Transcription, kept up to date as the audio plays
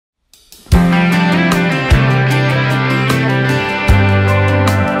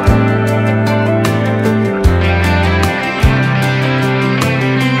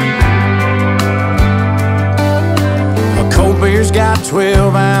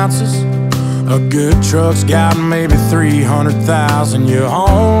12 ounces. A good truck's got maybe 300,000. You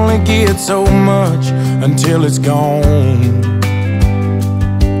only get so much until it's gone.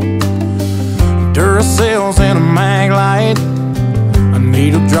 Duracells and a mag light, a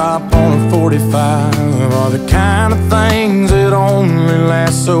needle drop on a 45 are the kind of things that only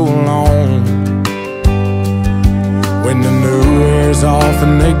last so long. When the new wears off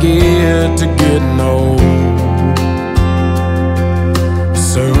and they get to getting old,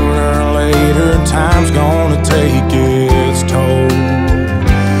 sooner or later time's gonna take its toll.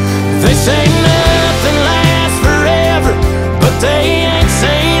 They say nothing lasts forever, but they ain't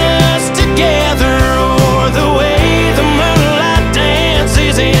seen us together, or the way the moonlight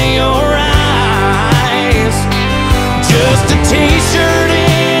dances in your eyes. Just a t-shirt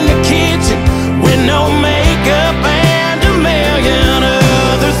in the kitchen with no makeup and a million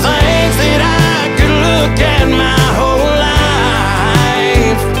other things that I could look at my whole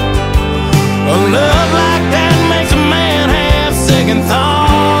life. A love like that makes a man have second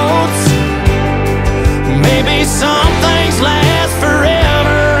thoughts. Maybe some things last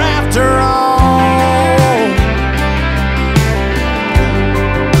forever after all.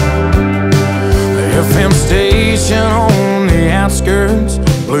 The FM station on the outskirts,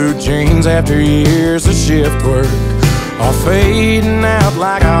 blue jeans after years of shift work, are fading out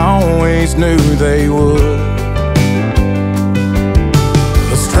like I always knew they would.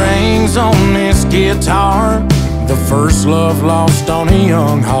 The strings on this guitar, the first love lost on a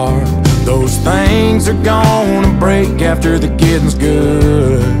young heart, those things are gonna break after the getting's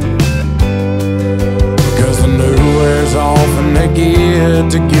good. Because the new wears off and they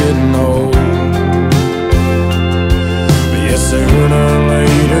get to getting old. But yeah, sooner or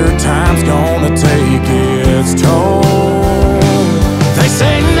later time's gonna take its toll. They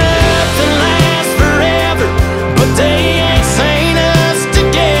say nothing lasts forever, but they ain't seen us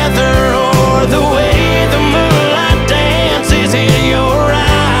together, or the way the moonlight dances in your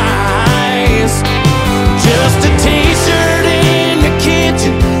eyes. Just a t-shirt in the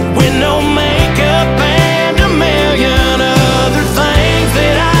kitchen with no makeup and a million other things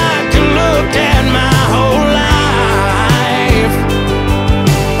that I can look at my whole life.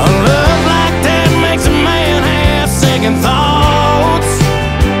 A love like that makes a man have second thoughts.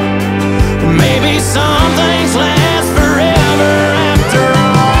 Maybe some things last forever after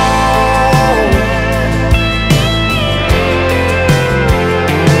all.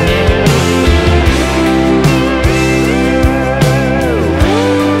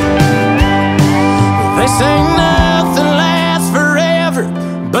 They say nothing lasts forever,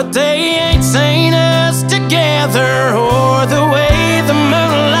 but they ain't seen us together, or the way